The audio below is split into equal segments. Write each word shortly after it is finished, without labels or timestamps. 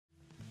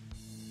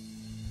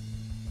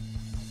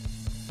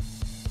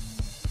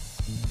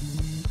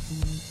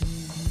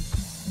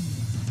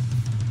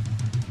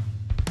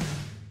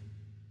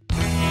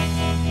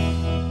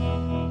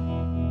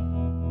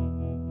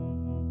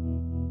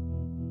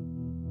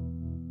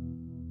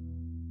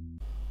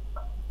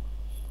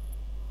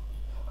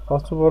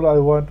First of all, I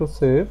want to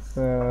say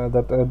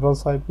that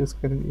advanced IP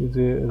scanning is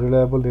a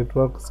reliable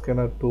network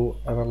scanner to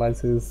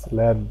analyze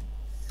LAN.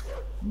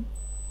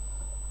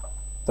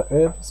 The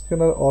AF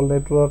scanner all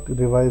network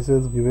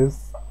devices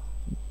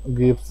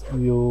gives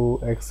you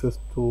access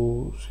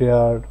to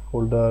shared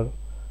folder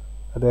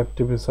and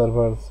FTP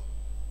servers.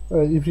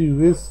 If you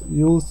use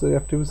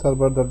FTP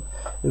server, then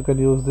you can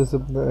use this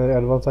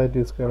advanced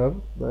IT scanner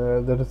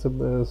that is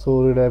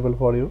so reliable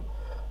for you.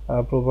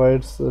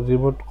 Provides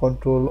remote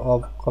control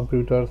of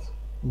computers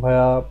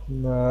via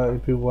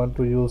if you want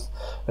to use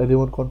a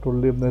remote control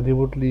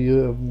remotely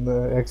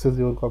access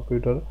your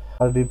computer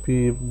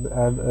RDP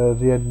and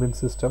readmin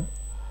system,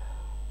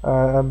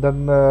 and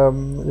then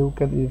you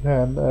can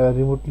even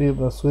remotely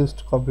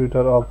switch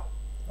computer off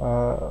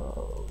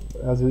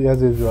as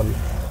usual.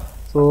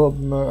 So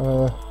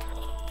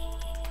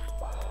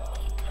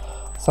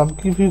some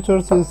key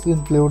features is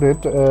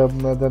included.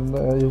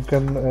 Then you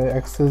can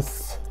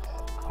access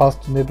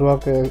fast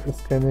network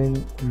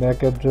scanning,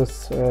 MAC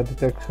address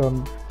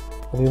detection,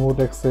 remote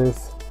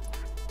access.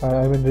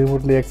 I mean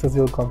remotely access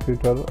your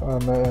computer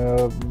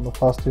and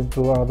fast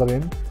into another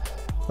end.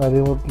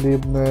 Remotely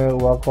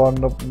work on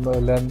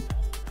LAN.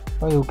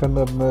 You can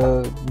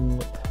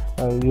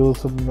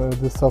use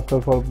this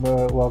software for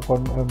work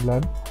on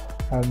LAN,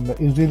 and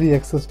easily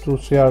access to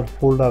shared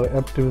folder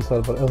FTP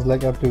server as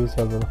like FTP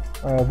server.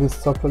 This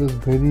software is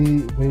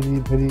very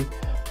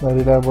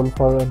reliable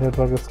for a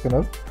network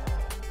scanner.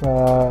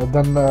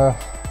 Then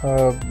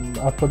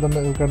after that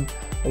you can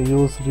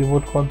use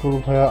remote control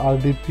via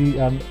RDP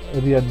and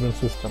readmin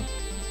system.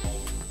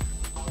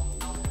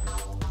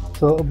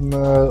 So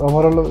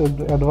overall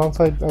advanced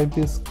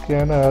IP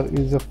scanner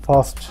is a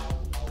fast,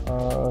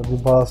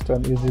 robust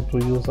and easy to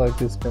use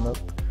IP scanner.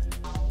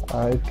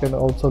 It can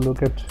also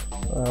look at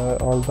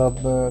all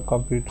the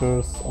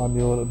computers on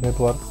your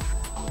network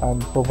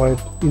and provide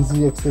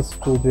easy access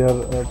to their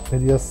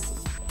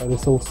various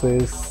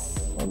resources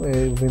and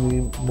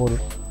many more.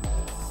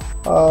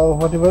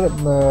 Whenever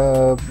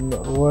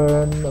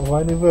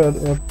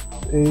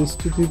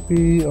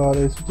HTTP or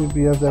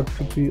HTTPS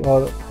FTP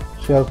or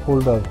share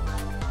folder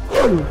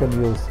you can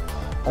use,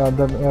 and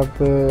then app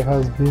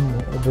has been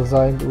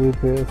designed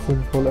with a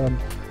simple and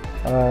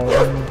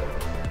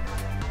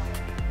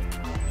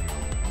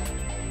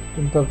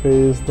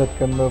interface that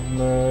can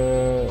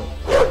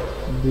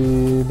be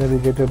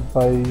navigated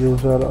by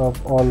user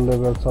of all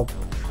levels of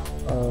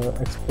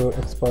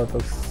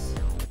expertise.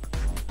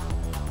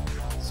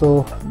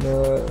 So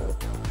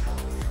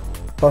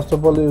first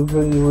of all, you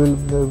will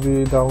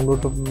be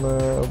download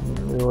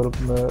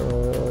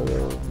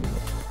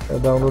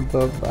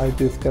the IP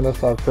scanner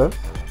software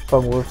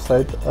from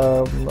website.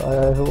 I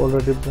have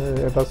already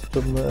attached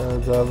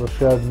the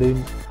shared link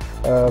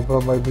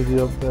from my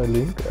video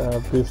link.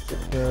 Please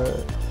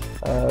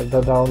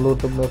the download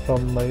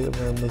from my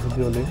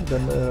video link.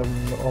 Then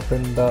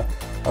open the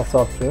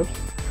software.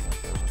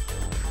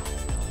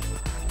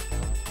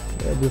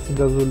 This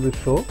does will be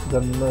show.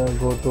 Then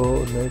go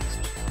to next.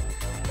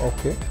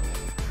 Okay.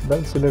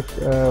 Then select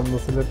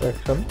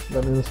action.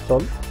 Then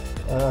install.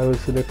 I will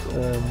select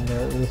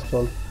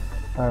install.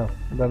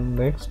 Then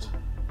next,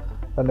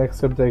 and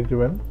accept the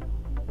agreement.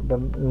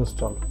 Then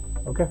install.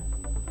 Okay.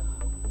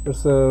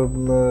 It's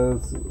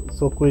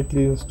so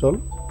quickly install.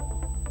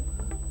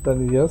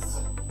 Then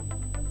yes.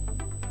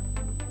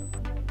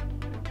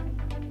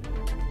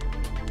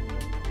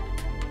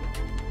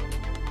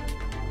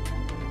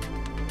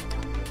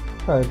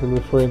 It will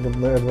be showing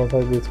the advanced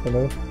IP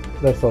scanner.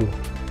 That's all.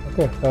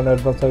 Okay, and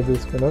advanced IP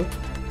scanner.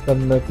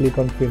 Then click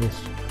on finish.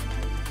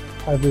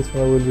 IP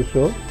scanner will be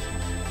shown.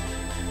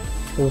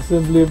 So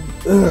simply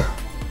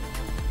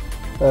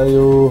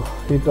you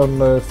hit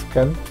on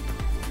scan.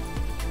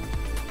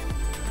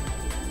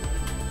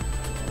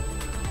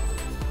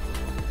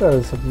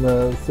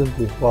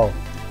 Simply, wow,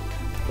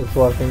 it's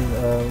working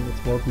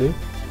smoothly.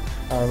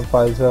 And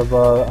file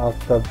server,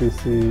 after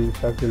PC,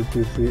 Shakil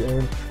PC,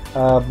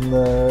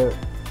 and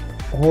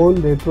whole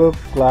network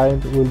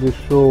client will be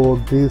show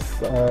this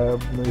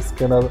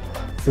scanner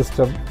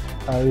system.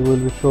 You will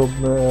be show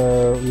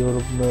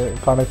your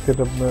connected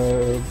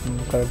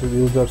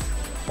users,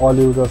 all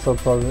users are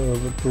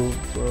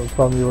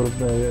from your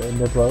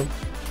network.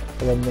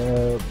 And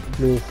then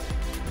please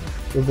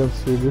you can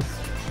see this.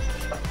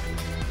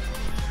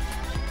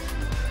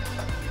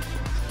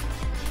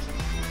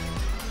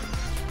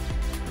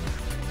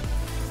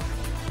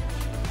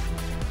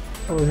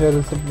 Over here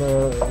is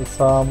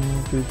some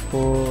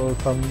people,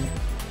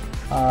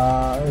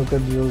 you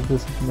can use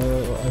this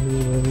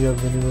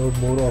many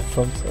more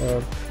options.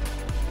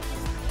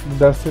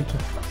 That's it.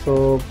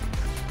 So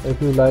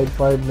if you like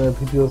my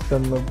videos,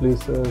 then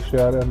please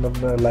share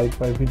and like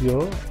my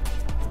video,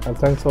 and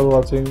thanks for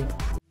watching.